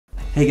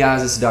Hey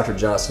guys, this is Dr.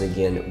 Johnson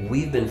again.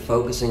 We've been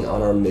focusing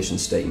on our mission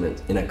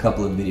statement in a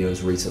couple of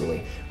videos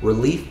recently.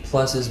 Relief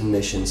Plus's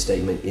mission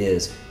statement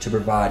is to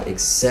provide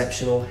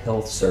exceptional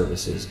health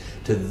services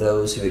to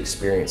those who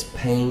experience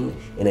pain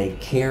in a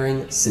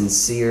caring,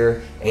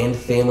 sincere, and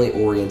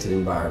family-oriented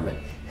environment,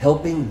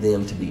 helping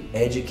them to be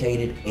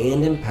educated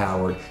and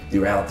empowered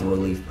throughout the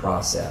relief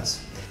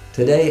process.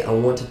 Today, I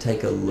want to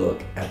take a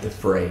look at the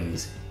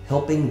phrase,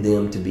 helping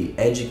them to be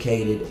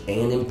educated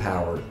and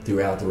empowered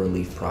throughout the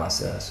relief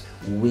process.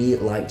 We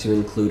like to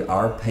include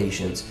our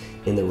patients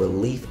in the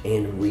relief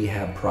and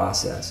rehab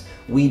process.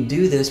 We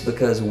do this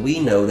because we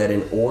know that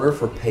in order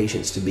for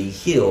patients to be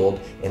healed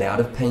and out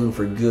of pain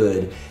for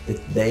good,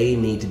 that they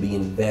need to be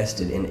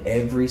invested in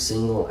every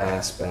single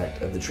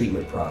aspect of the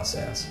treatment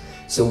process.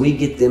 So we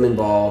get them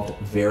involved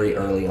very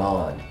early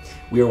on.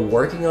 We are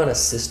working on a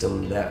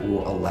system that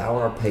will allow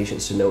our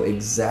patients to know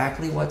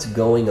exactly what's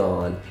going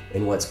on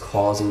and what's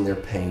causing their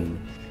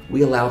pain.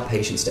 We allow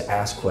patients to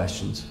ask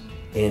questions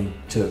and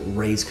to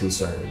raise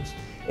concerns.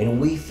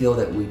 And we feel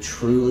that we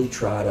truly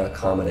try to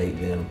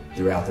accommodate them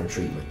throughout their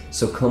treatment.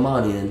 So come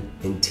on in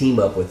and team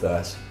up with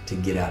us to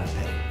get out of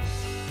pain.